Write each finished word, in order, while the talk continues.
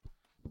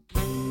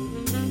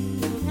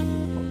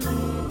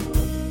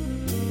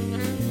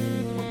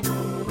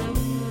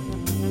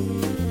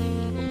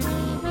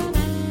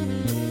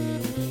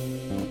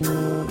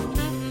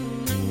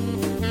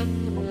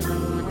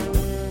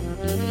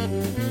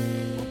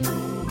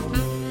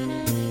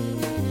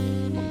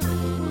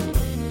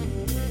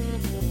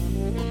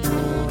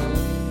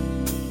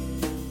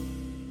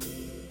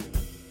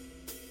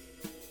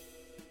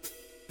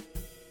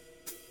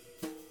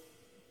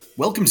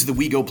Welcome to the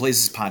We Go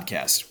Places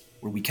podcast,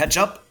 where we catch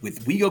up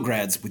with WeGo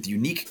grads with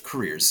unique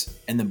careers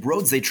and the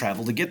roads they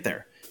travel to get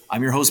there.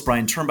 I'm your host,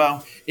 Brian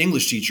Turnbow,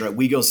 English teacher at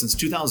WeGo since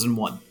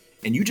 2001,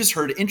 and you just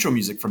heard intro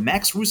music from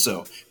Max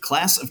Russo,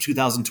 class of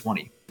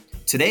 2020.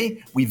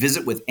 Today, we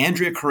visit with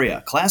Andrea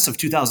Correa, class of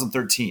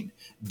 2013,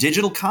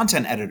 digital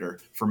content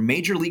editor for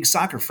Major League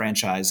Soccer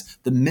franchise,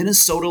 the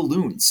Minnesota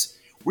Loons.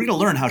 We're going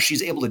to learn how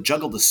she's able to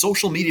juggle the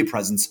social media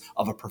presence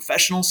of a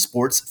professional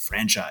sports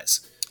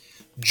franchise.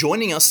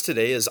 Joining us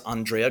today is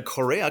Andrea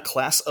Correa,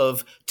 class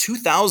of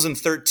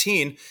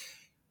 2013.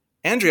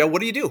 Andrea,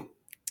 what do you do?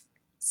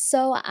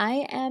 So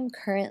I am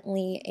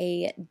currently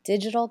a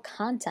digital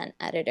content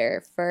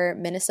editor for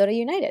Minnesota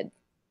United.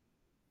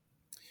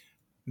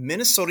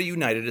 Minnesota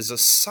United is a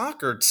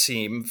soccer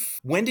team.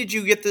 When did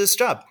you get this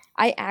job?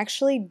 I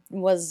actually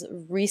was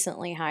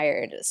recently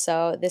hired,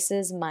 so this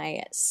is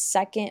my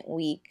second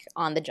week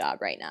on the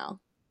job right now.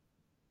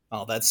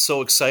 Oh, that's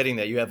so exciting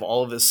that you have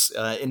all of this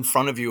in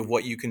front of you of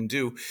what you can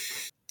do.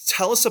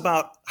 Tell us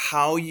about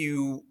how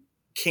you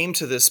came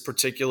to this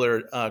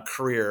particular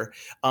career.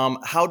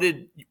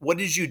 What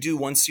did you do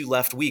once you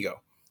left WeGo?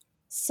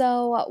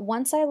 So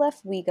once I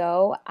left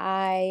WeGo,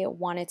 I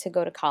wanted to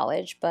go to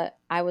college, but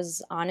I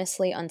was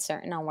honestly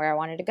uncertain on where I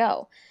wanted to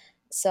go.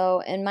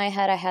 So in my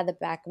head, I had the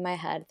back of my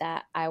head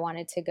that I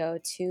wanted to go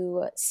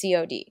to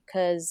COD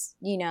because,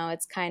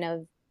 it's kind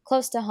of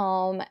close to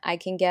home. I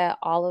can get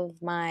all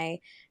of my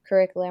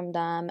curriculum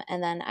done,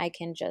 and then I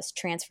can just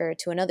transfer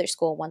to another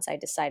school once I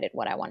decided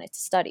what I wanted to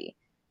study.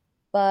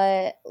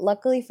 But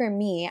luckily for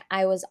me,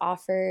 I was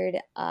offered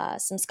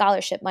some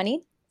scholarship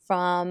money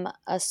from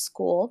a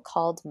school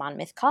called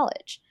Monmouth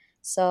College.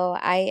 So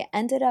I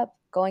ended up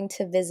going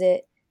to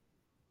visit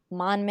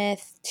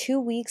Monmouth 2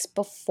 weeks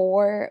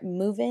before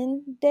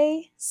move-in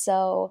day.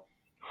 So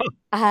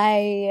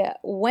I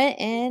went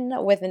in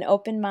with an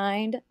open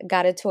mind,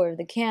 got a tour of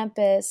the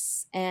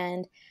campus,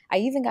 and I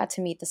even got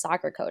to meet the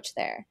soccer coach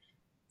there.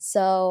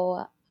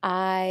 So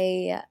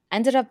I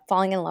ended up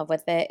falling in love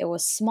with it. It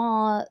was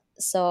small,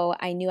 so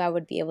I knew I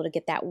would be able to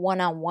get that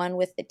one-on-one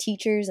with the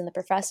teachers and the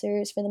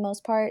professors for the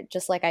most part,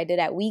 just like I did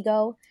at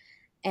WeGo.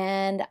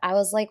 And I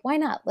was like, why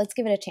not? Let's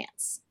give it a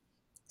chance.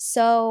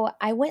 So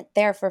I went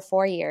there for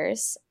 4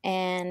 years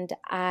and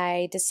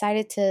I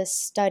decided to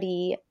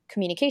study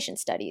communication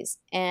studies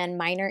and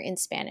minor in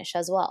Spanish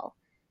as well.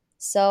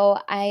 So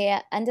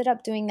I ended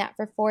up doing that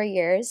for 4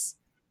 years.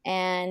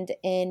 And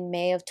in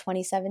May of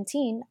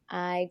 2017,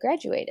 I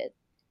graduated.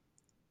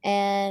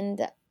 And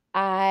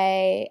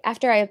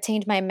after I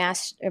obtained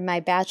my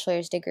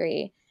bachelor's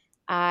degree,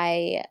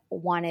 I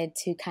wanted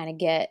to kind of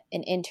get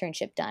an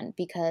internship done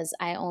because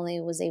I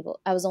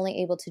was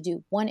only able to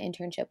do one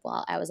internship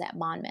while I was at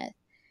Monmouth,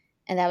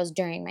 and that was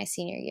during my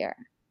senior year.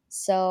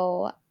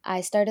 So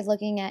I started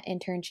looking at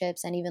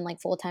internships and even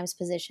like full-time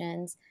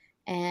positions,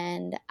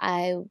 and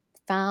I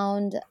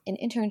found an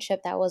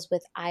internship that was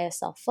with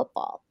ISL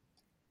Football.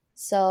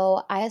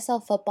 So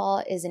ISL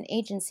Football is an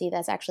agency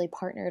that's actually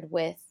partnered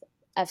with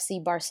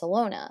FC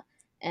Barcelona.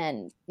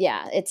 And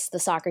yeah, it's the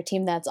soccer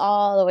team that's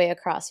all the way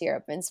across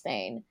Europe and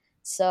Spain.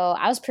 So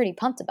I was pretty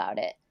pumped about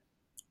it.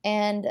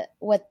 And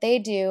what they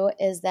do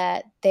is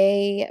that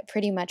they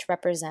pretty much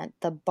represent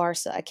the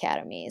Barca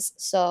academies.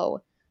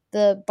 So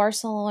the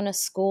Barcelona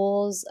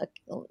schools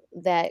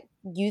that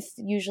youth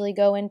usually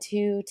go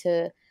into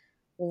to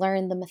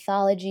learn the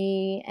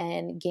mythology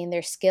and gain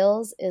their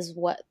skills is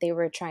what they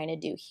were trying to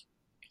do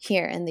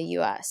here in the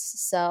US.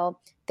 So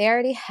they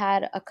already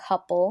had a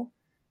couple,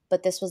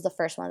 but this was the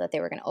first one that they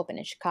were going to open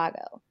in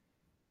Chicago.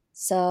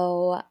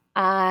 So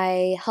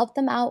I helped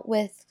them out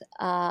with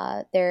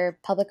their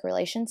public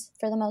relations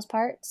for the most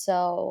part.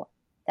 So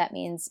that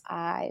means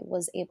I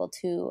was able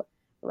to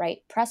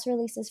write press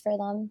releases for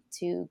them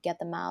to get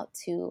them out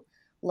to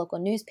local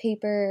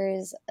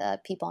newspapers,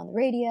 people on the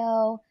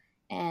radio,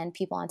 and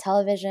people on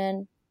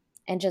television,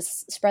 and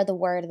just spread the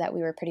word that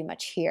we were pretty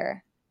much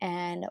here.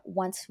 And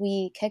once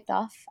we kicked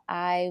off,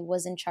 I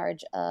was in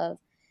charge of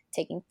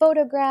taking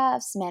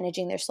photographs,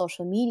 managing their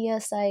social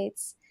media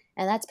sites.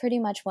 And that's pretty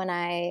much when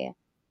I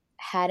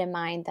had in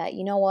mind that,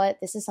 you know what,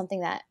 this is something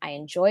that I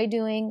enjoy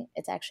doing.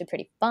 It's actually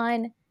pretty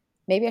fun.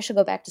 Maybe I should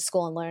go back to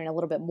school and learn a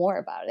little bit more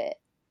about it.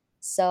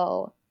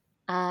 So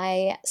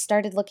I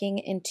started looking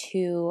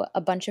into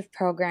a bunch of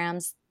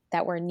programs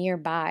that were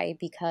nearby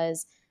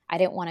because I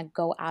didn't want to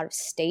go out of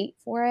state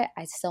for it.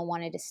 I still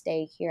wanted to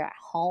stay here at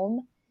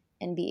home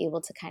and be able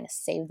to kind of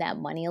save that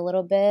money a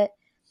little bit.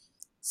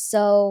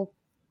 So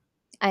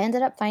I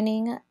ended up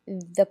finding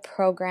the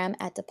program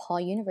at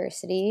DePaul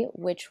University,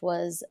 which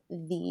was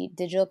the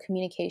Digital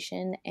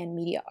Communication and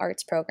Media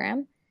Arts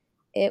program.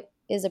 It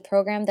is a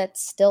program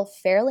that's still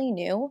fairly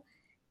new,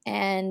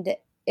 and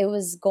it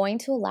was going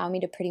to allow me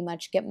to pretty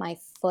much get my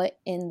foot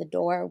in the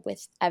door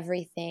with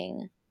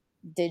everything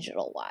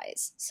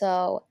digital-wise.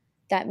 So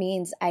that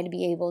means I'd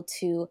be able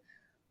to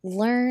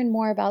learn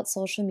more about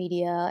social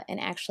media and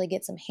actually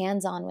get some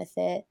hands-on with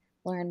it,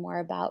 learn more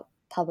about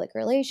public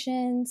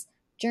relations,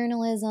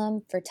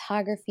 journalism,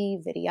 photography,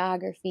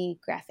 videography,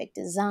 graphic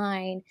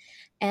design.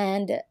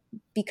 And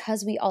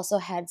because we also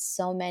had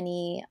so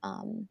many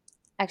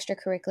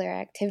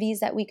extracurricular activities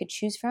that we could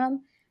choose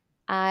from,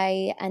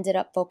 I ended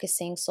up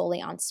focusing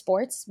solely on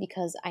sports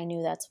because I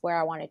knew that's where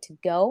I wanted to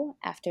go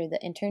after the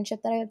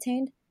internship that I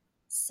obtained.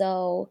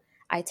 So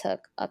I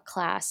took a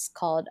class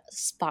called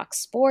Spock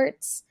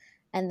Sports,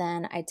 and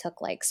then I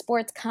took like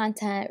sports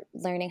content,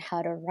 learning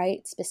how to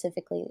write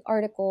specifically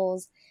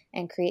articles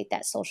and create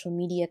that social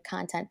media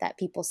content that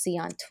people see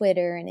on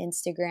Twitter and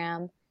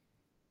Instagram.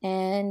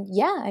 And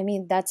yeah, I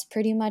mean, that's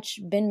pretty much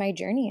been my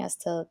journey as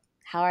to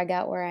how I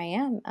got where I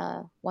am.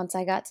 Once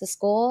I got to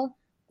school,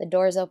 the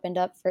doors opened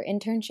up for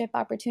internship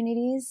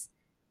opportunities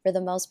for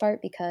the most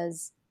part,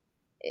 because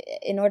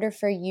in order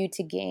for you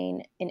to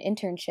gain an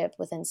internship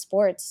within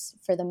sports,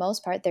 for the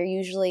most part, they're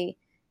usually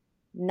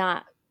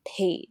not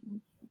paid.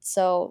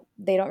 So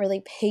they don't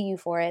really pay you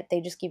for it.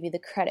 They just give you the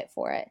credit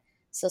for it.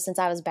 So since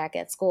I was back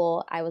at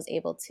school, I was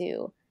able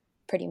to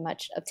pretty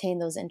much obtain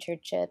those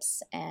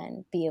internships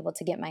and be able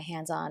to get my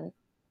hands on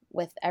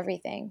with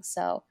everything.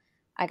 So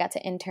I got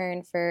to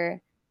intern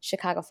for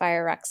Chicago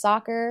Fire Rec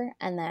Soccer,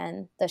 and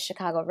then the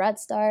Chicago Red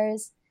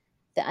Stars,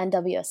 the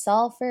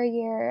NWSL for a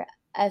year,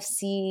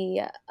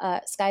 FC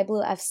Sky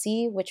Blue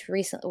FC, which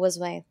recently was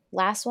my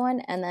last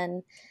one, and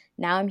then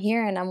now I'm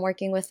here and I'm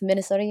working with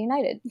Minnesota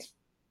United.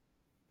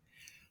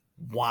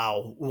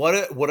 Wow,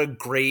 what a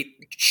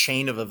great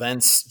chain of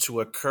events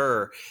to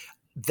occur.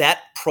 That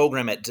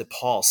program at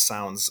DePaul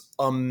sounds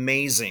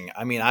amazing.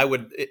 I mean, I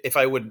would if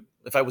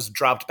I was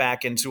dropped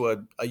back into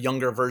a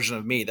younger version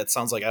of me, that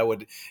sounds like I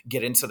would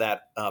get into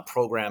that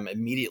program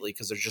immediately,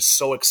 because they're just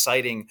so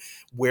exciting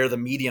where the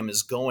medium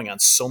is going on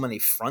so many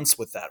fronts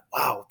with that.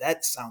 Wow,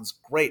 that sounds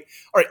great.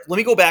 All right, let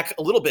me go back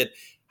a little bit.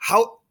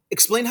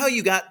 Explain how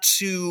you got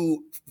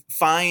to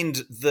find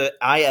the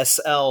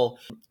ISL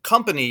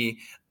company.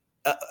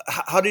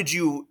 How did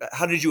you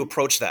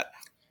approach that?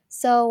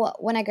 So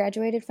when I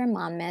graduated from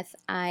Monmouth,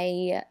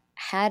 I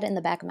had in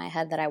the back of my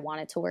head that I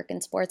wanted to work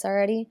in sports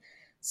already.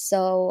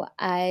 So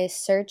I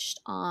searched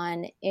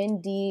on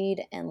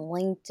Indeed and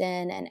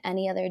LinkedIn and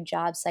any other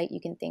job site you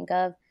can think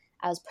of.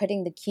 I was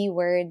putting the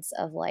keywords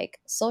of like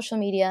social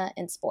media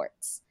and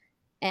sports.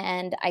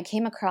 And I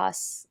came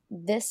across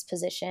this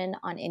position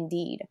on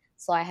Indeed.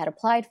 So I had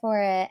applied for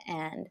it,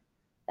 and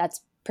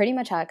that's pretty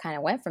much how it kind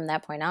of went from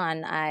that point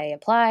on. I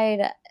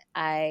applied,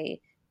 I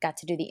got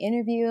to do the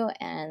interview,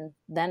 and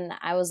then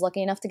I was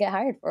lucky enough to get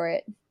hired for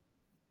it.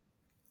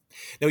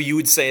 Now, you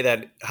would say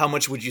that, how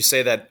much would you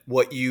say that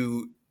what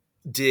you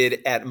did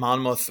at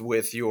Monmouth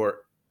with your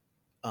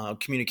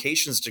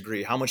communications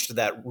degree, how much did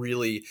that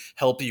really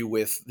help you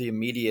with the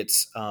immediate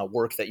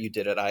work that you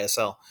did at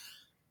ISL?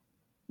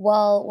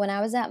 Well, when I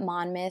was at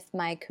Monmouth,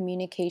 my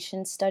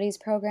communication studies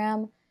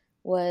program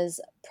was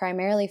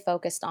primarily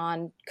focused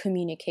on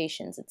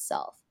communications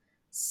itself.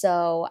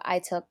 So I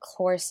took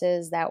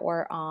courses that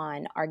were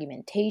on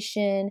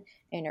argumentation,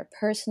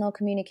 interpersonal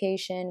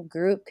communication,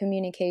 group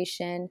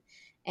communication,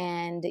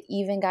 and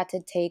even got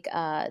to take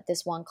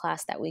this one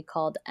class that we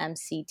called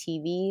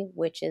MCTV,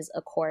 which is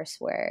a course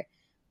where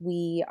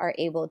we are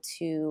able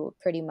to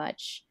pretty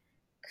much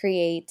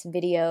create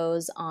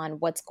videos on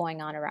what's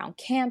going on around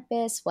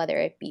campus, whether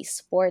it be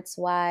sports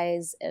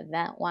wise,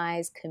 event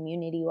wise,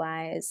 community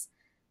wise.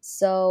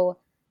 So,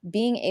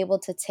 being able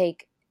to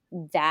take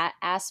that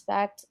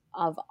aspect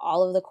of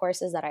all of the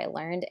courses that I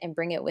learned and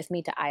bring it with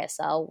me to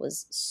ISL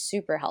was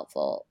super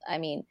helpful. I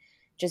mean,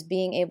 just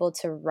being able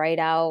to write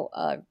out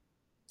a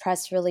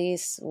press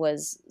release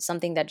was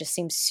something that just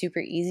seemed super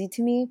easy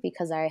to me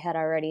because I had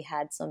already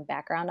had some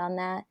background on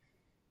that.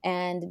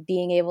 And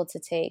being able to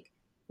take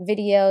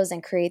videos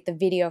and create the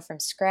video from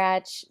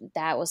scratch,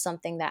 that was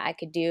something that I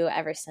could do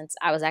ever since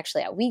I was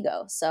actually at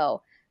WeGo.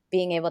 So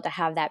being able to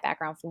have that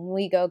background from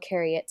WeGo,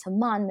 carry it to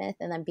Monmouth,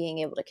 and then being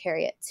able to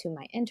carry it to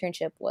my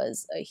internship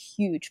was a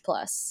huge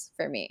plus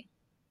for me.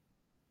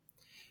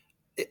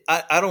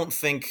 I don't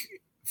think,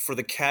 for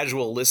the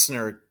casual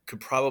listener, could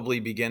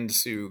probably begin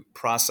to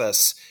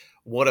process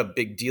what a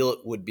big deal it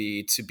would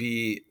be to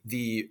be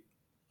the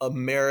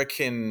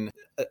American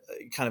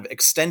kind of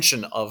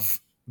extension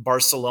of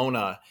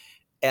Barcelona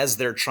as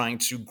they're trying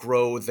to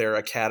grow their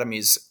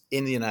academies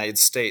in the United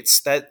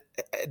States.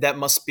 That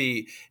must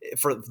be,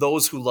 for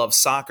those who love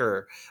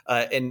soccer.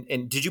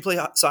 And did you play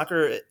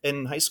soccer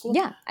in high school?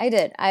 Yeah, I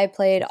did. I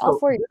played all So,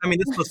 4 years. I mean,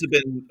 this must have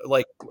been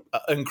like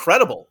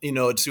incredible,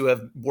 to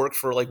have worked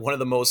for like one of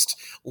the most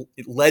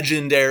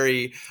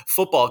legendary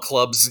football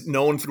clubs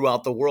known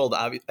throughout the world.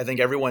 I think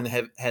everyone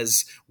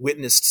has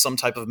witnessed some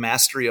type of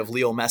mastery of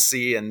Leo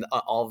Messi and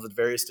all of the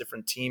various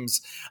different teams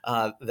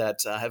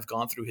that have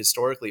gone through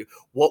historically.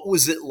 What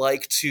was it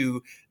like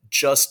to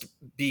just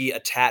be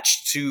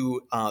attached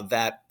to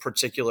that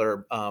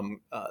particular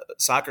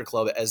soccer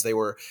club as they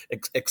were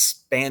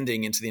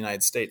expanding into the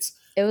United States?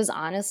 It was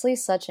honestly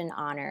such an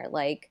honor.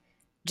 Like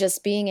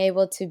just being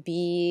able to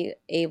being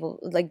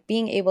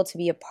able to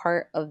be a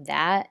part of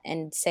that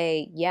and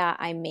say, yeah,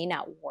 I may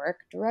not work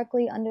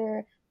directly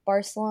under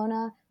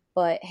Barcelona,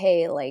 but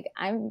hey, like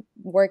I'm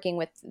working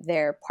with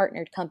their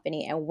partnered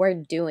company and we're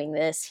doing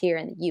this here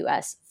in the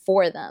US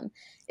for them.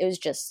 It was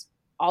just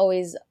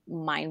always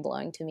mind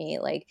blowing to me.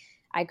 Like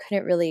I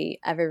couldn't really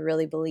ever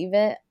really believe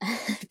it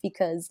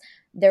because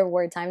there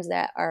were times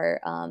that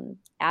our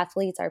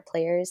athletes, our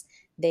players,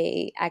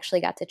 they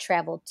actually got to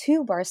travel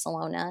to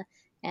Barcelona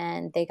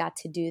and they got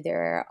to do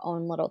their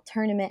own little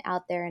tournament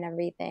out there and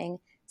everything.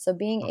 So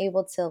being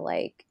able to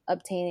like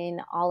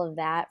obtain all of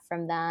that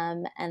from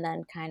them and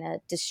then kind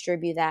of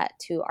distribute that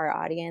to our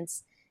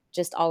audience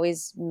just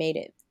always made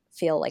it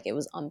feel like it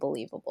was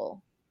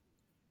unbelievable.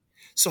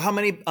 So, how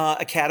many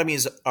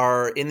academies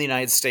are in the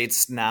United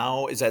States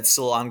now? Is that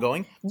still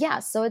ongoing? Yeah,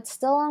 so it's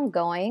still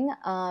ongoing.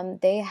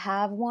 They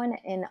have one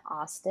in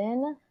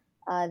Austin.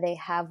 They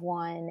have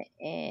one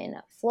in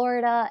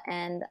Florida,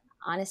 and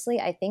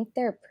honestly, I think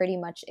they're pretty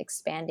much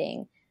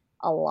expanding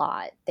a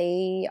lot.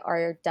 They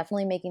are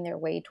definitely making their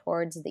way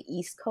towards the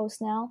East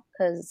Coast now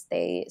because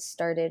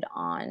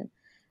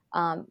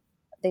um,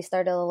 they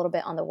started a little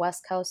bit on the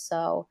West Coast,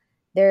 so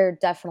they're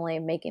definitely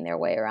making their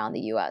way around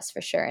the U.S.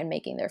 for sure and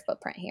making their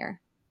footprint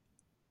here.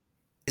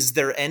 Is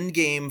their end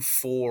game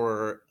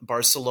for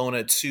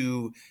Barcelona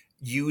to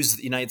use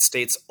the United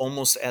States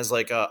almost as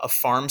like a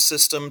farm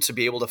system to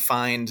be able to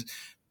find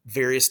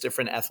various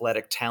different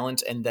athletic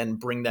talent and then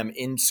bring them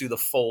into the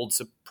fold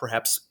to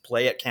perhaps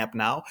play at Camp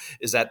Nou?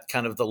 Is that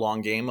kind of the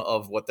long game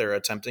of what they're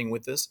attempting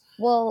with this?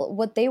 Well,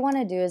 what they want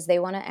to do is they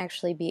want to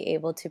actually be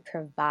able to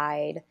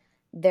provide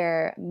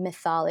their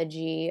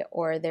mythology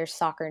or their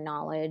soccer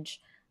knowledge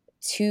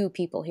to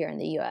people here in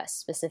the US,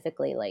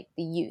 specifically like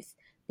the youth,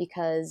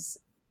 because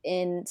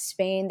in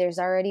Spain, there's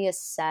already a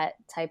set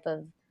type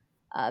of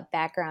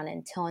background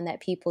and tone that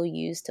people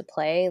use to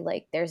play.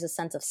 Like there's a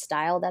sense of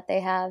style that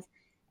they have.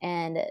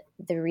 And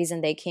the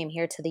reason they came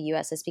here to the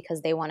US is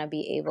because they want to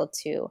be able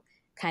to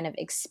kind of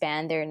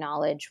expand their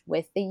knowledge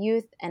with the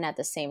youth and at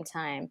the same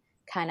time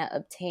kind of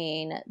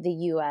obtain the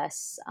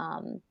US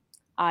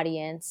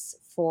audience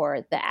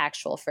for the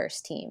actual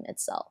first team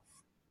itself.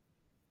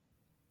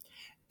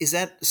 Is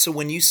that so?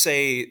 When you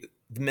say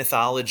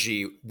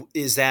mythology,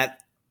 is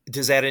that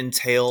does that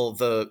entail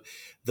the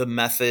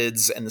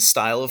methods and the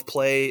style of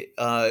play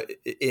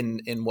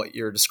in what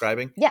you're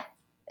describing? Yeah.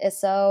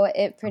 So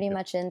it pretty Okay.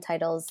 much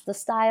entitles the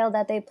style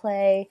that they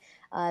play,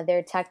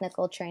 their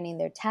technical training,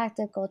 their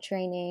tactical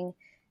training,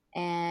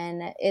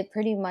 and it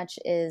pretty much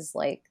is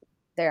like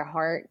their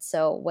heart.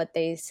 So what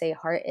they say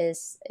heart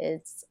is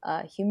it's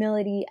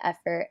humility,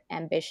 effort,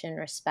 ambition,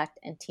 respect,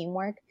 and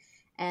teamwork,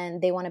 and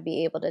they want to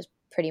be able to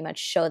pretty much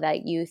show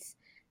that youth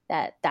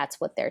that that's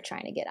what they're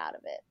trying to get out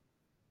of it.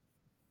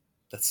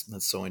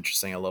 That's so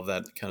interesting. I love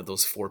that kind of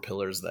those four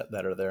pillars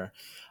that are there.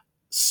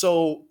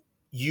 So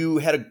you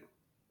had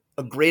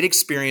a great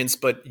experience,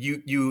 but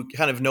you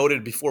kind of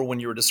noted before when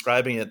you were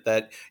describing it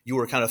that you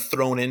were kind of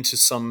thrown into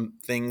some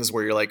things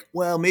where you're like,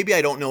 well, maybe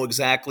I don't know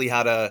exactly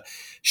how to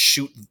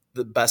shoot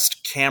the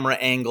best camera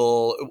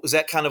angle. Was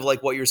that kind of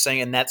like what you're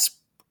saying? And that's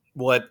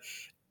what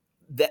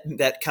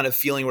that kind of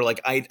feeling where like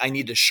I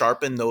need to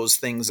sharpen those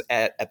things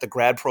at the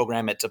grad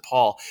program at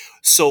DePaul.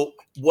 So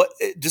what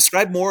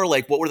describe more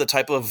like what were the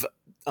type of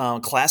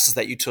classes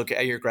that you took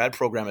at your grad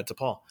program at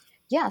DePaul?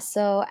 Yeah,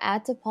 so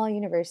at DePaul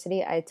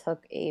University, I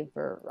took a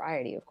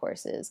variety of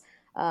courses.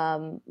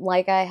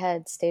 Like I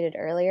had stated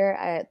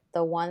earlier,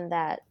 the one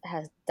that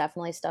has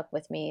definitely stuck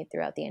with me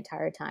throughout the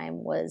entire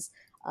time was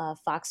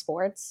Fox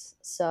Sports.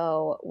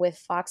 So with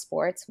Fox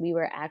Sports, we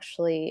were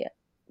actually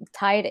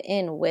tied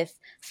in with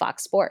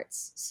Fox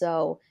Sports.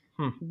 So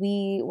Hmm.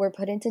 we were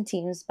put into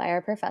teams by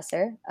our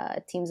professor,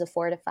 teams of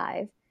 4 to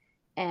 5.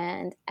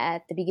 And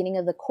at the beginning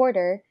of the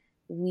quarter,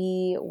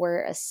 we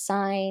were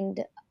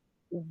assigned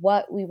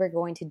what we were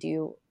going to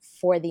do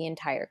for the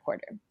entire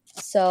quarter.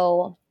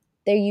 So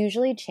they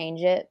usually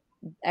change it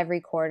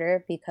every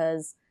quarter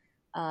because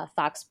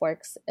Fox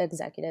Sports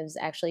executives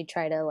actually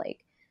try to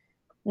like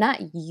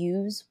not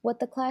use what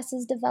the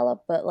classes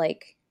develop, but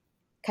like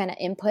kind of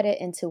input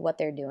it into what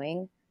they're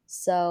doing.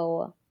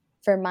 So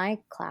for my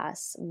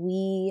class,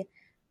 we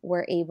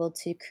were able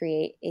to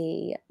create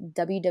a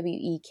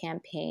WWE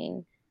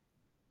campaign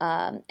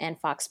and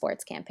Fox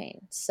Sports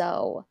campaign.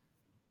 So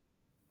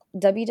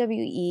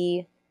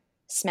WWE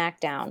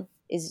SmackDown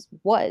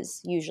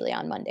was usually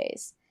on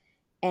Mondays.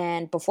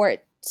 And before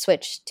it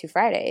switched to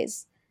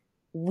Fridays,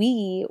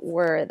 we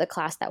were the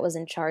class that was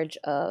in charge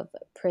of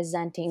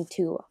presenting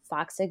to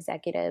Fox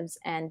executives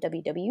and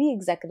WWE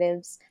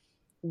executives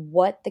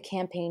what the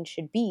campaign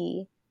should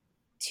be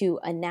to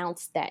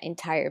announce that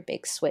entire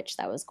big switch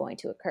that was going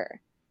to occur.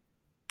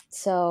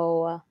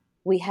 So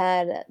we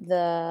had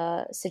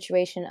the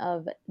situation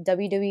of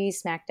WWE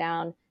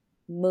SmackDown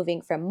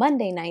moving from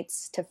Monday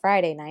nights to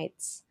Friday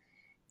nights,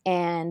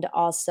 and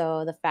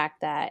also the fact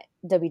that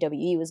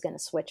WWE was going to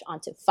switch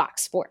onto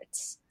Fox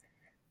Sports.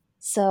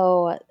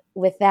 So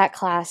with that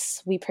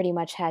class, we pretty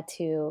much had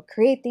to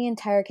create the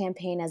entire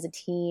campaign as a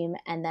team.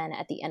 And then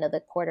at the end of the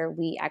quarter,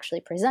 we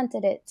actually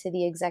presented it to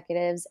the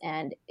executives,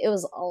 and it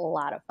was a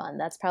lot of fun.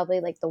 That's probably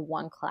like the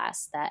one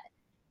class that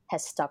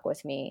has stuck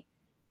with me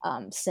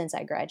since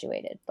I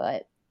graduated.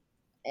 But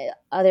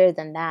other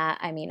than that,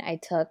 I mean, I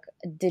took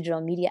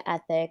digital media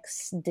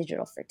ethics,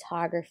 digital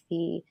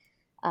photography,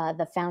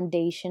 the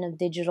foundation of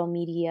digital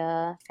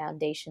media,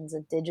 foundations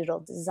of digital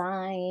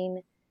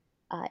design,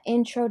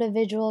 intro to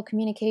visual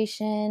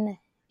communication,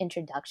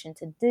 introduction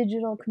to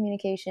digital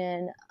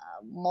communication,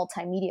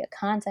 multimedia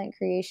content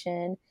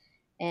creation,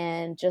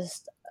 and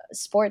just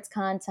sports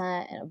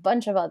content and a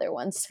bunch of other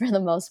ones for the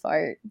most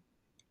part.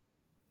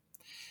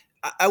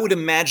 I would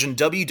imagine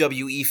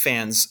WWE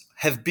fans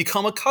have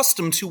become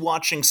accustomed to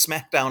watching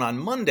SmackDown on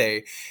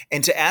Monday,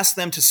 and to ask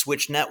them to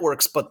switch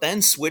networks, but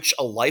then switch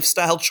a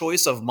lifestyle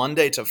choice of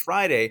Monday to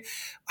Friday.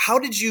 How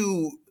did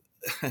you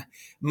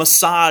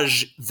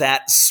massage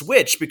that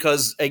switch?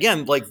 Because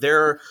again, like,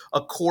 they're a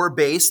core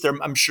base.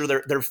 I'm sure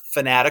they're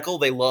fanatical.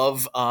 They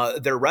love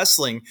their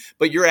wrestling,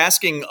 but you're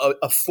asking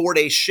a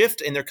 4-day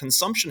shift in their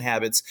consumption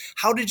habits.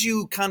 How did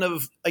you kind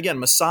of, again,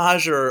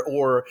 massage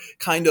or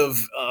kind of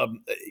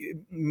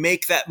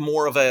make that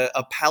more of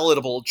a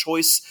palatable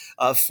choice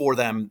for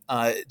them,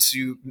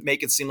 to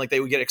make it seem like they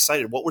would get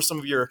excited? What were some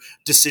of your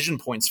decision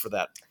points for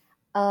that?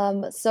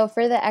 So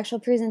for the actual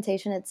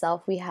presentation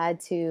itself, we had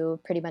to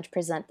pretty much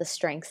present the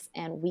strengths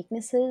and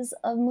weaknesses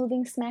of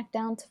moving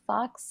SmackDown to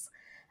Fox.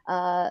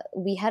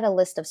 We had a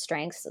list of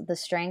strengths. The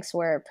strengths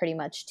were pretty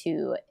much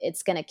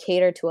it's going to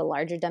cater to a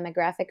larger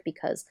demographic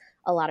because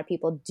a lot of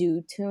people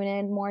do tune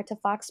in more to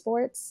Fox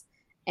Sports.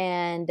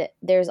 And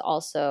there's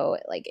also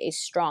like a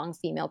strong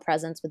female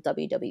presence with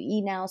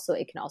WWE now, so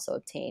it can also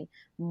obtain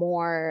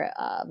more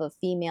of a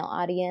female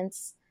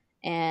audience.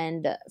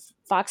 And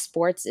Fox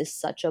Sports is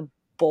such a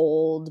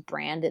bold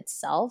brand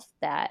itself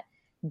that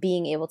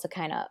being able to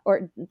kind of,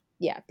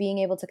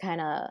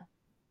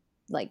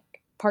 like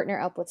partner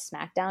up with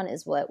SmackDown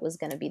is what was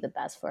going to be the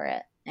best for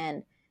it.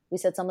 And we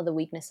said some of the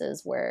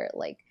weaknesses were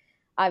like,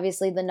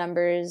 obviously the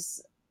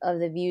numbers of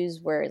the views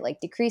were like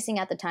decreasing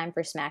at the time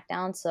for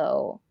SmackDown,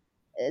 so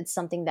it's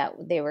something that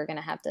they were going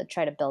to have to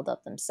try to build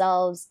up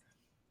themselves.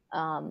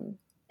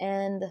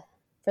 And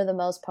for the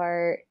most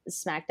part,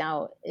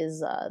 SmackDown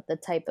is the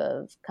type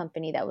of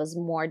company that was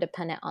more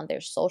dependent on their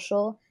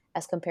social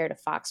as compared to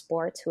Fox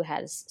Sports, who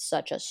has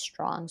such a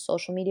strong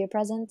social media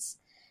presence.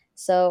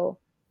 So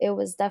it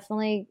was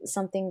definitely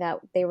something that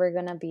they were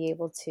going to be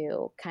able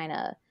to kind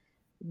of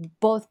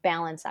both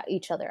balance out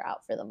each other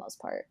out for the most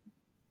part.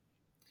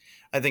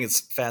 I think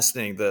it's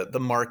fascinating, the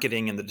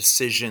marketing and the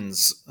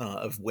decisions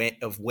of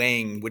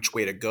weighing which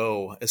way to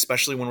go,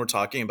 especially when we're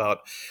talking about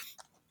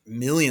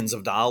millions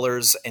of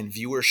dollars and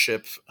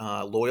viewership,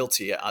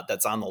 loyalty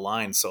that's on the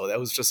line. So that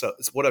was just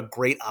what a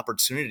great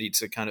opportunity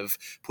to kind of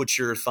put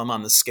your thumb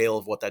on the scale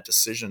of what that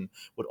decision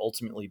would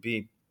ultimately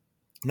be.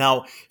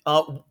 Now,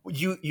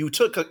 you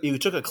took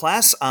a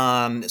class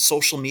on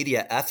social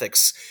media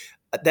ethics.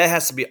 That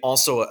has to be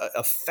also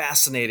a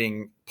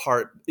fascinating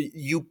part.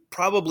 You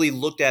probably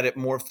looked at it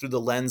more through the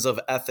lens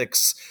of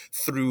ethics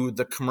through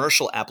the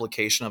commercial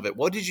application of it.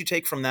 What did you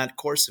take from that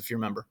course, if you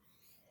remember?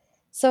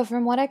 So,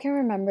 from what I can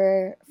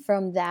remember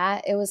from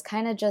that, it was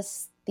kind of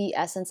just the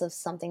essence of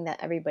something that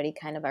everybody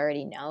kind of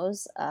already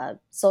knows.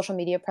 Social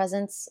media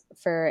presence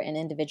for an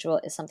individual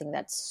is something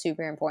that's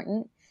super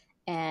important.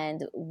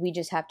 And we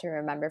just have to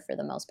remember, for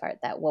the most part,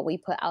 that what we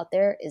put out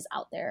there is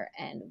out there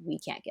and we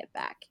can't get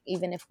back.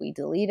 Even if we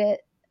delete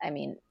it, I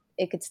mean,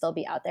 it could still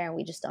be out there and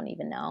we just don't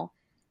even know.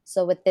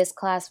 So, with this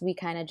class, we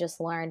kind of just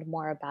learned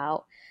more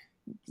about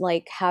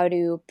like how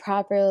to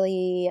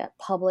properly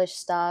publish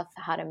stuff,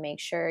 how to make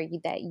sure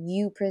that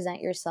you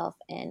present yourself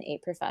in a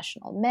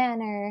professional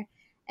manner.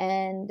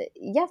 And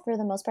yeah, for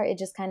the most part, it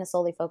just kind of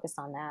solely focused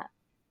on that.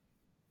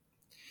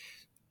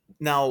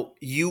 Now,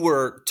 you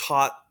were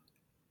taught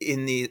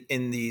in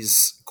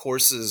these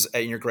courses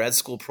in your grad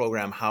school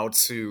program how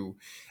to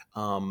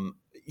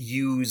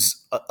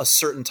use a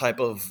certain type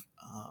of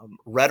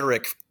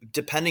rhetoric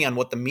depending on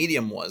what the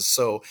medium was.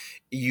 So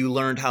you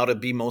learned how to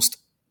be most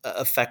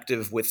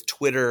effective with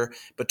Twitter,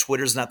 but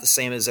Twitter's not the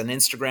same as an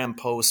Instagram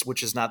post,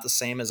 which is not the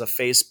same as a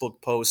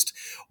Facebook post.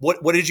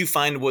 What did you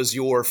find was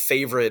your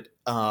favorite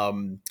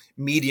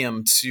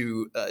medium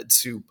to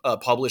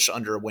publish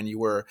under when you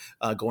were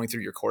going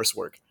through your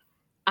coursework?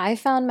 I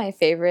found my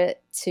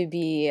favorite to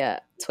be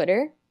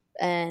Twitter,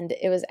 and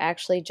it was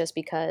actually just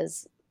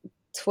because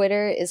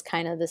Twitter is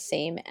kind of the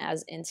same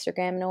as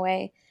Instagram in a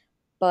way,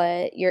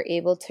 but you're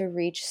able to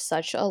reach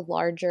such a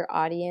larger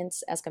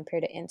audience as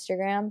compared to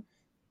Instagram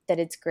that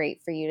it's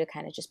great for you to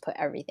kind of just put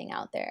everything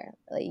out there.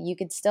 Like, you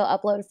could still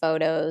upload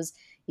photos,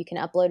 you can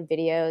upload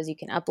videos, you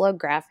can upload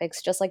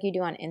graphics just like you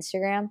do on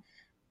Instagram.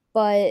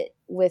 But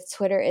with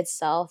Twitter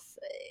itself,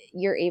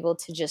 you're able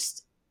to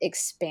just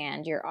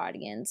expand your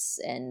audience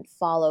and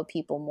follow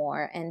people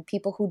more. And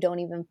people who don't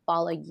even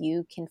follow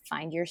you can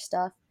find your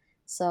stuff.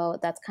 So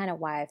that's kind of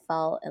why I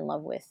fell in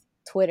love with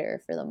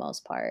Twitter for the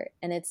most part.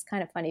 And it's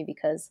kind of funny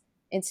because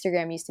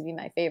Instagram used to be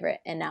my favorite,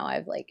 and now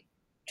I've like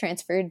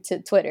transferred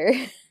to Twitter.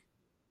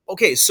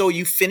 Okay, so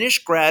you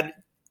finish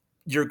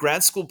your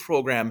grad school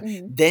program,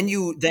 Mhm. then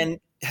you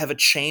have a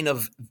chain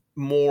of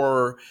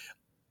more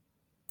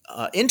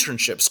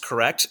internships,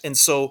 correct? And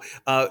so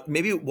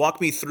maybe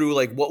walk me through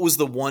like what was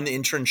the one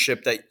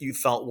internship that you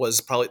felt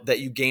was probably that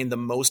you gained the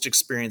most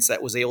experience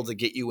that was able to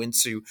get you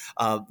into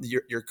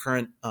your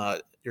current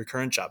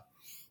job.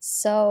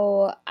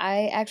 So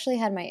I actually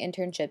had my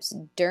internships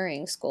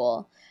during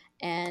school,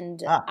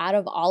 and Ah, out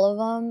of all of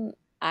them,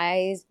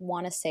 I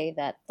want to say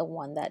that the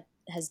one that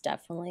has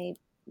definitely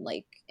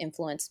like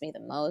influenced me the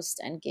most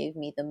and gave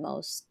me the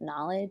most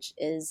knowledge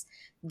is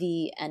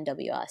the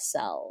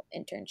NWSL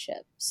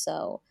internship.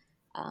 So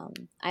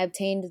I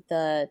obtained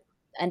the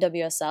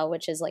NWSL,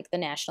 which is like the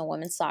National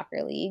Women's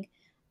Soccer League.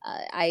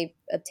 I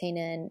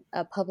obtained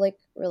a public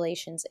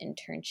relations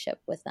internship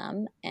with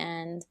them,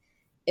 and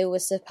it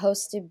was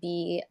supposed to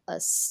be a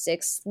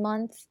 6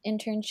 month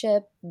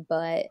internship,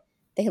 but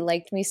they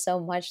liked me so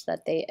much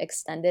that they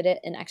extended it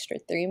an extra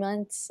 3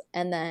 months.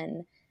 And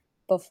then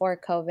before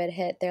COVID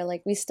hit, they're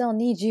like, we still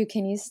need you.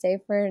 Can you stay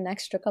for an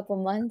extra couple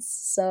months?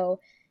 So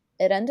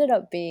it ended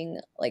up being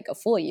like a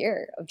full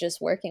year of just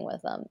working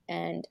with them.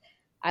 And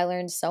I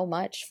learned so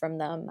much from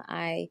them.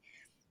 I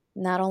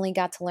not only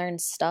got to learn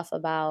stuff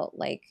about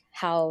like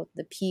how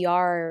the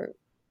PR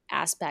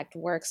aspect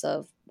works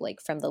of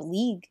like from the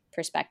league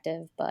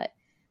perspective, but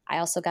I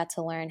also got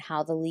to learn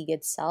how the league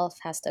itself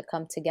has to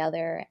come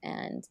together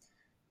and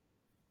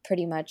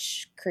pretty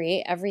much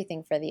create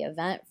everything for the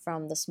event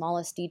from the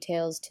smallest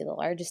details to the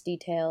largest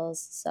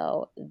details.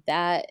 So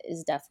that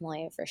is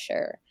definitely for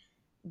sure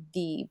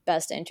the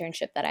best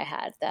internship that I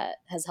had that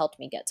has helped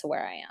me get to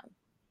where I am.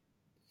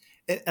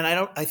 and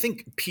I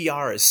think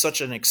PR is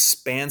such an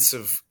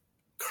expansive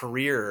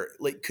career.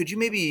 Like, could you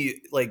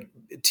maybe like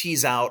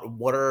tease out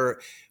what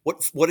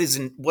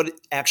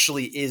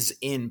actually is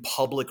in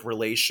public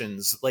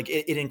relations? Like,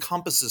 it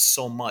encompasses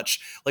so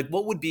much. Like,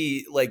 what would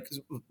be like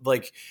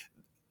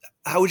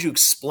how would you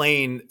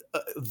explain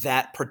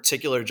that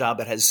particular job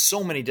that has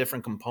so many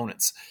different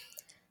components?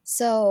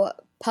 So,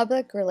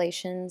 public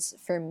relations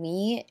for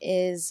me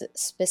is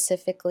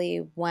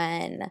specifically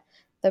when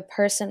the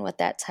person with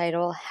that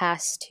title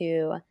has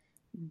to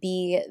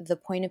be the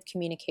point of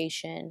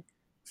communication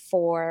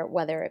for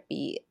whether it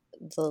be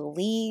the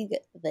league,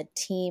 the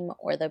team,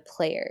 or the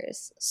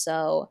players.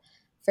 So,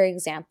 for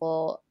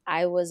example,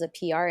 I was a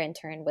PR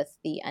intern with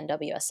the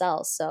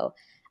NWSL. So,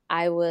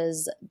 I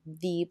was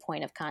the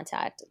point of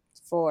contact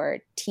for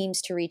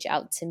teams to reach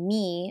out to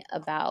me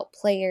about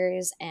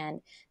players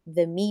and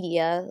the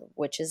media,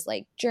 which is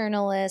like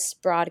journalists,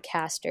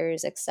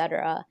 broadcasters,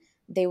 etc.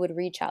 They would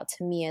reach out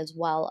to me as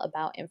well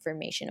about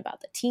information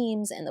about the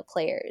teams and the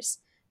players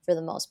for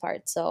the most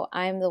part. So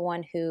I'm the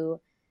one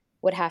who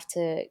would have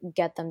to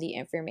get them the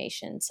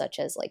information, such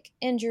as like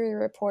injury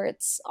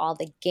reports, all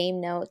the game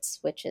notes,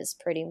 which is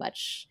pretty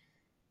much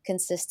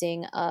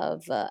consisting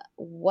of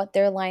what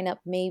their lineup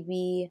may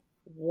be,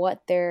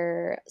 what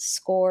their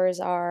scores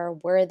are,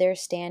 where their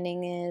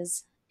standing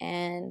is.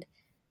 And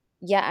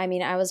yeah, I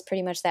mean, I was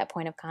pretty much that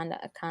point of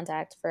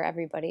contact for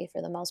everybody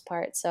for the most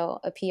part. So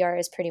a PR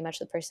is pretty much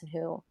the person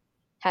who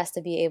has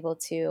to be able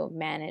to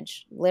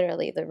manage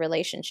literally the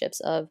relationships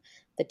of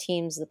the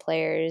teams, the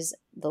players,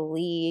 the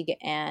league,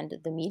 and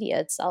the media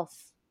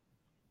itself.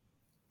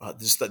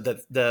 Just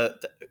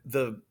the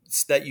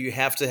that you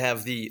have to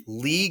have the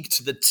league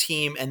to the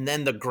team and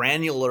then the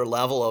granular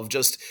level of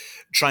just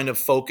trying to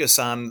focus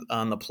on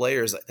the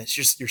players. It's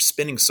just you're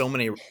spinning so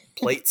many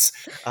plates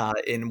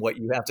in what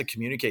you have to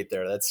communicate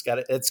there. It's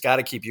got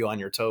to keep you on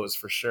your toes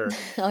for sure.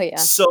 Oh, yeah.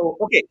 So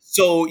okay,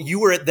 so you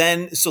were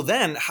then so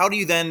then how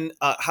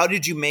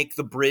did you make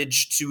the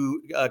bridge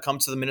to come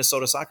to the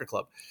Minnesota Soccer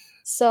Club?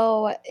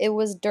 So it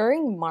was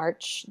during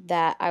March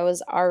that I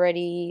was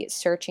already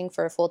searching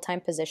for a full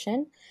time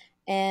position.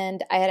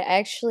 And I had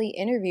actually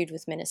interviewed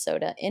with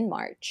Minnesota in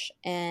March.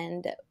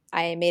 And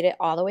I made it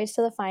all the way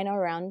to the final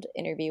round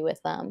interview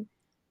with them.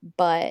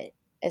 But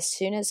as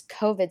soon as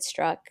COVID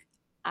struck,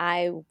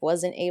 I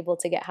wasn't able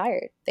to get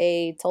hired.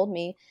 They told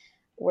me,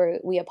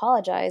 we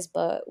apologize,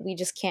 but we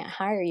just can't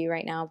hire you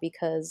right now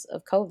because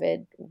of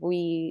COVID.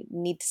 We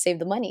need to save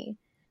the money.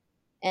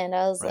 And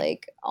I was Right.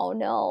 like, oh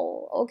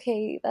no,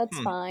 okay, that's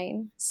Hmm.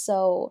 fine.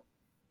 So,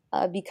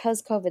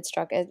 because COVID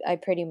struck, I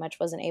pretty much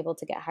wasn't able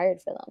to get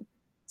hired for them.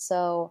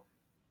 So,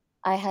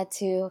 I had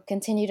to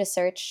continue to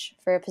search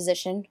for a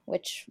position,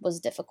 which was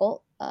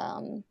difficult.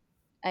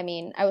 I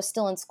mean, I was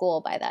still in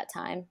school by that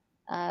time.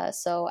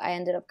 So, I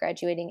ended up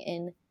graduating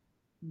in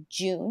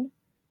June.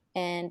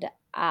 And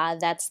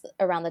that's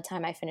around the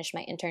time I finished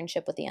my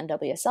internship with the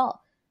NWSL.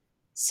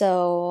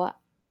 So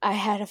I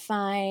had to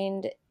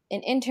find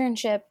an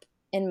internship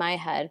in my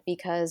head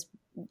because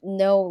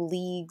no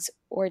leagues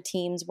or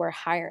teams were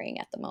hiring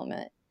at the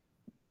moment.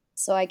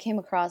 So I came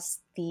across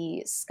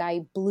the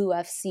Sky Blue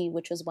FC,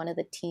 which was one of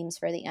the teams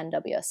for the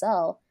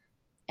NWSL,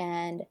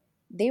 and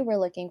they were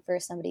looking for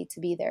somebody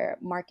to be their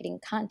marketing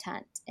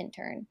content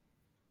intern.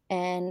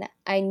 And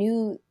I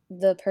knew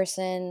the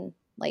person,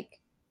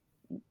 like,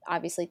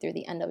 obviously through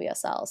the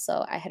NWSL.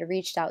 So I had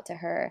reached out to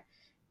her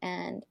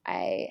and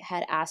I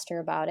had asked her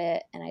about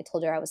it, and I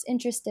told her I was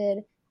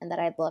interested and that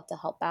I'd love to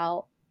help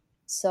out.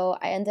 So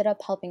I ended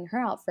up helping her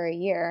out for a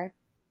year,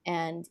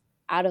 and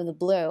out of the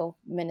blue,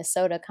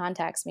 Minnesota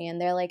contacts me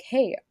and they're like,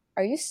 hey,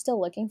 are you still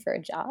looking for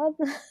a job?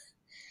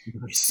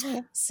 Nice.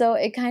 So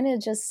it kind of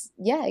just,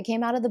 yeah, it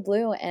came out of the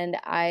blue and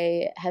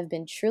I have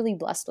been truly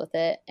blessed with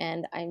it.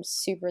 And I'm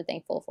super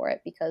thankful for it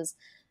because,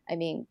 I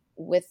mean,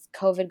 with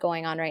COVID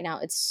going on right now,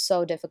 it's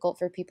so difficult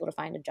for people to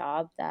find a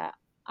job that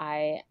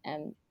I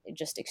am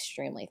just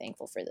extremely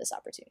thankful for this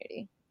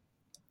opportunity.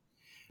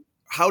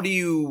 How do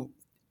you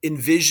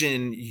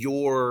envision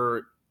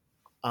your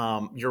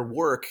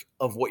work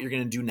of what you're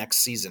going to do next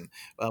season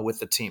with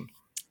the team?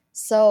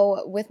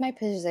 So, with my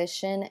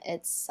position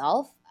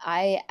itself,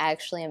 I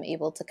actually am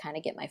able to kind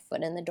of get my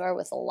foot in the door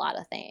with a lot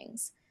of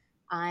things.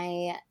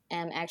 I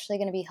am actually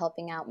going to be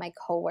helping out my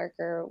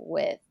coworker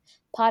with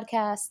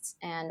podcasts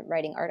and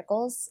writing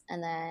articles.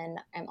 And then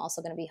I'm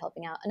also going to be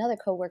helping out another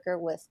coworker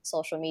with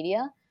social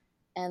media.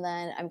 And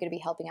then I'm going to be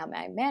helping out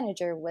my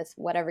manager with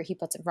whatever he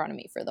puts in front of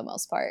me for the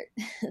most part.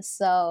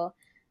 So,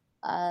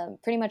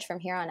 pretty much from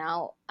here on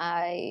out,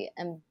 I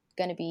am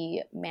going to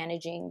be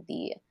managing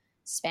the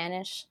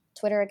Spanish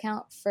Twitter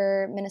account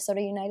for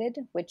Minnesota United,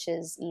 which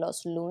is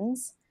Los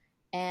Lunes.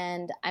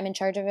 And I'm in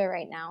charge of it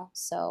right now.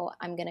 So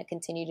I'm going to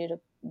continue to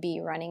be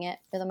running it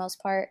for the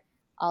most part.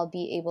 I'll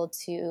be able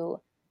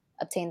to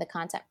obtain the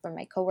content from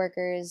my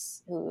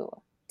coworkers who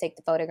take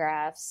the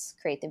photographs,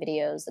 create the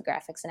videos, the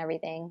graphics, and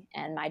everything.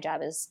 And my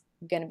job is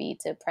going to be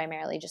to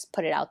primarily just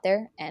put it out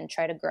there and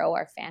try to grow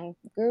our fan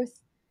growth.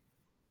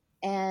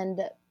 And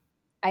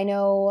I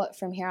know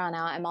from here on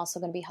out, I'm also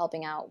going to be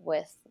helping out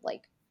with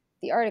like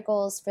the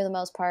articles for the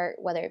most part,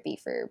 whether it be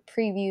for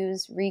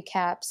previews,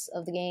 recaps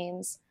of the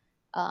games,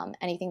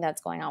 anything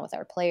that's going on with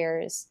our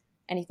players,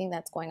 anything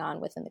that's going on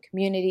within the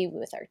community,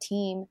 with our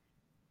team.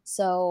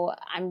 So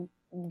I'm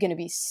going to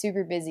be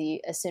super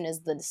busy as soon as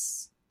the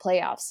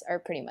playoffs are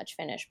pretty much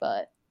finished.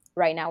 But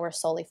right now we're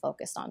solely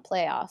focused on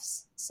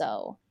playoffs.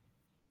 So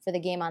for the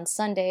game on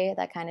Sunday,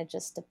 that kind of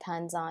just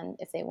depends on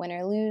if they win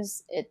or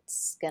lose.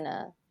 It's going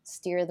to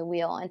steer the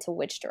wheel into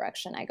which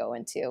direction I go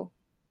into.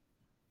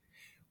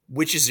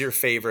 Which is your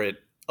favorite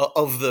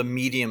of the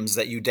mediums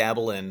that you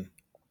dabble in?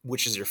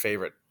 Which is your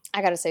favorite?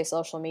 I got to say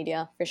social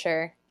media for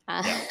sure.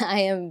 Yeah. I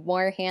am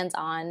more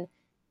hands-on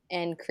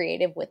and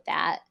creative with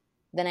that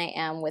than I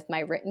am with my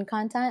written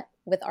content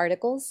with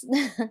articles.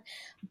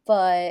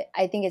 But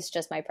I think it's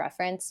just my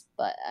preference,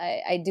 but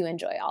I do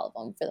enjoy all of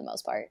them for the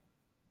most part.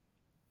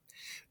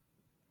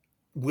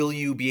 Will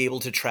you be able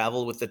to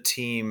travel with the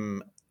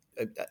team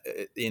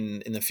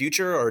in the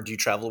future, or do you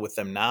travel with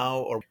them now?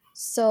 Or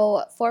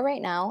So for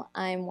right now,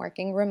 I'm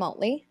working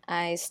remotely.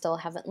 I still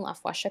haven't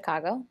left West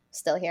Chicago,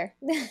 still here.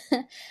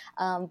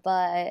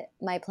 But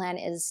my plan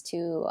is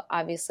to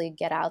obviously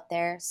get out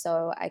there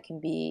so I can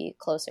be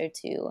closer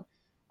to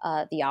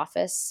the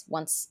office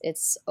once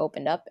it's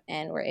opened up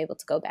and we're able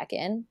to go back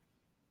in.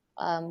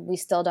 We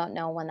still don't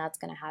know when that's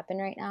going to happen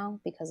right now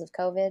because of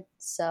COVID.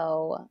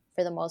 So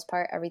for the most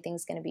part,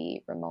 everything's going to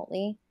be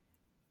remotely.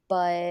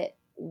 But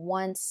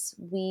once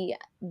we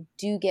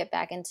do get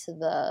back into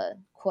the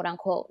quote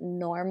unquote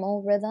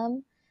normal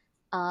rhythm,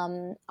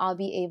 I'll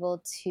be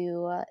able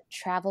to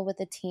travel with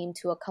the team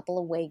to a couple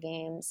of away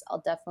games.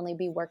 I'll definitely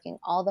be working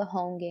all the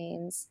home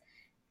games.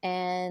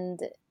 And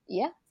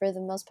yeah, for the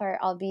most part,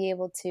 I'll be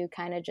able to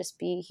kind of just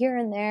be here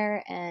and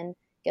there and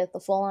get the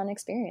full on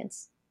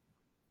experience.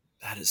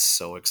 that is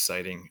so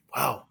exciting!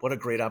 Wow, what a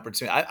great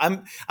opportunity!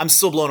 I'm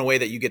still blown away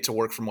that you get to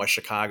work from West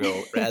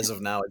Chicago as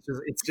of now.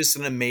 It's just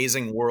an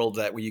amazing world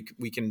that we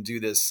can do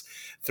this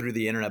through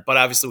the internet. But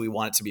obviously, we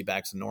want it to be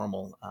back to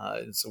normal,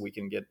 so we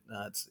can get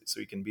so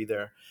we can be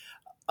there.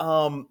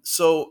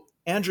 So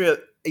Andrea,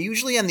 I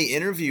usually end the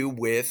interview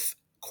with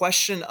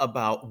question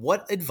about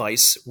what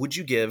advice would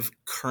you give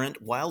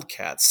current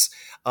Wildcats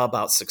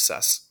about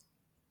success?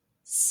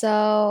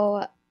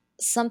 So,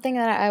 something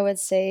that I would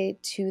say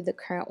to the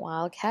current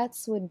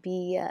Wildcats would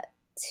be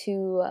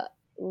to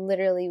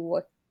literally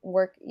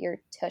work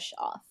your tush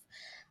off.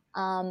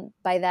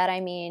 By that, I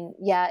mean,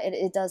 yeah,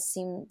 it does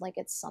seem like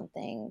it's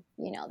something,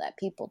 that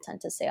people tend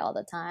to say all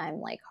the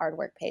time, like hard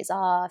work pays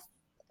off.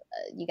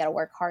 You got to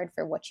work hard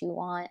for what you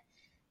want.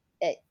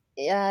 It,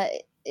 yeah,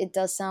 it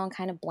does sound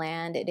kind of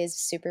bland. It is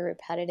super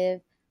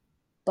repetitive,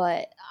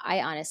 but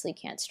I honestly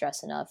can't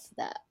stress enough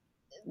that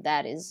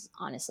that is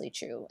honestly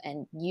true.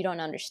 And you don't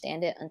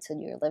understand it until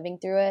you're living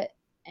through it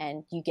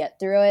and you get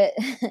through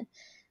it.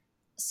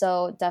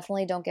 So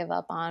definitely don't give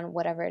up on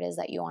whatever it is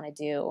that you want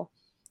to do.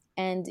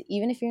 And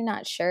even if you're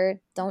not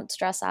sure, don't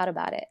stress out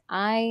about it.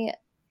 I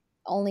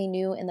only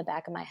knew in the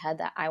back of my head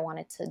that I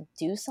wanted to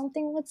do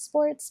something with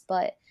sports,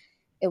 but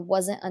it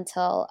wasn't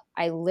until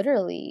I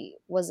literally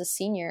was a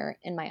senior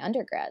in my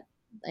undergrad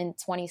in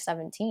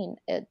 2017.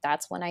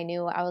 That's when I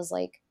knew I was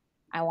like,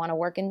 I want to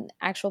work in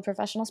actual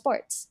professional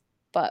sports.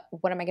 But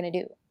what am I going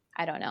to do?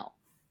 I don't know.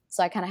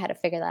 So I kind of had to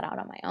figure that out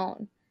on my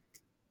own.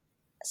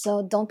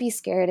 So don't be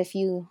scared if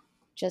you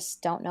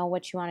just don't know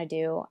what you want to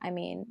do. I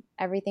mean,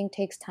 everything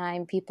takes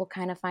time. People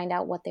kind of find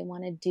out what they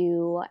want to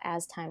do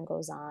as time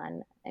goes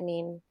on. I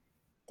mean,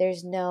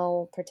 there's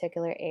no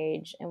particular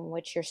age in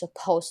which you're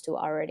supposed to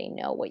already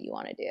know what you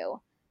want to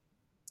do.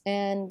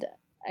 And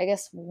I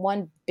guess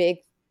one big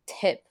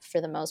tip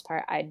for the most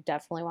part I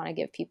definitely want to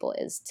give people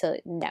is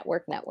to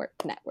network, network,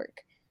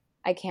 network.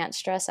 I can't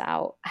stress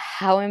out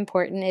how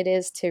important it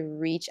is to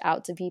reach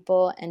out to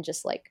people and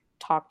just like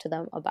talk to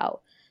them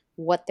about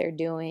what they're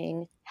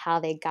doing, how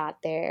they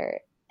got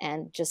there,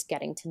 and just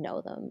getting to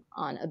know them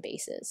on a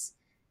basis.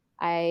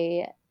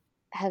 I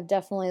have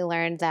definitely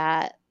learned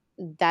that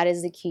that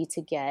is the key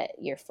to get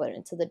your foot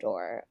into the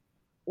door,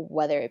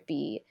 whether it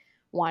be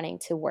wanting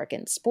to work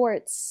in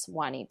sports,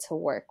 wanting to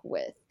work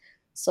with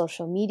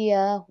social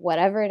media,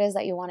 whatever it is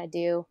that you want to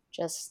do,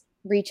 just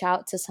reach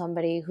out to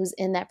somebody who's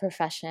in that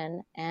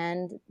profession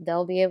and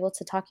they'll be able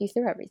to talk you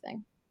through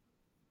everything.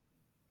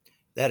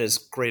 That is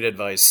great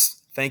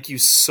advice. Thank you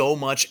so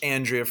much,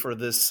 Andrea, for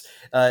this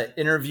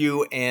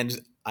interview. And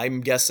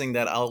I'm guessing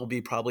that I'll be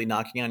probably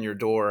knocking on your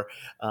door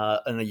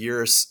in a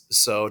year or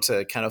so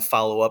to kind of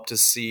follow up to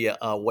see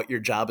what your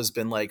job has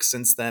been like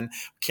since then.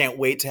 Can't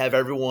wait to have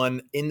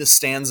everyone in the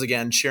stands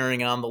again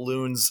cheering on the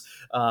Loons.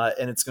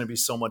 And it's going to be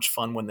so much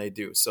fun when they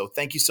do. So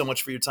thank you so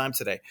much for your time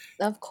today.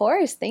 Of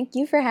course. Thank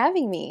you for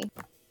having me.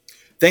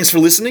 Thanks for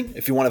listening.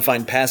 If you want to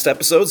find past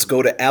episodes,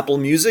 go to Apple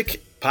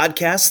Music,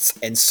 Podcasts,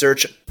 and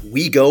search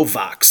We Go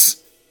Vox.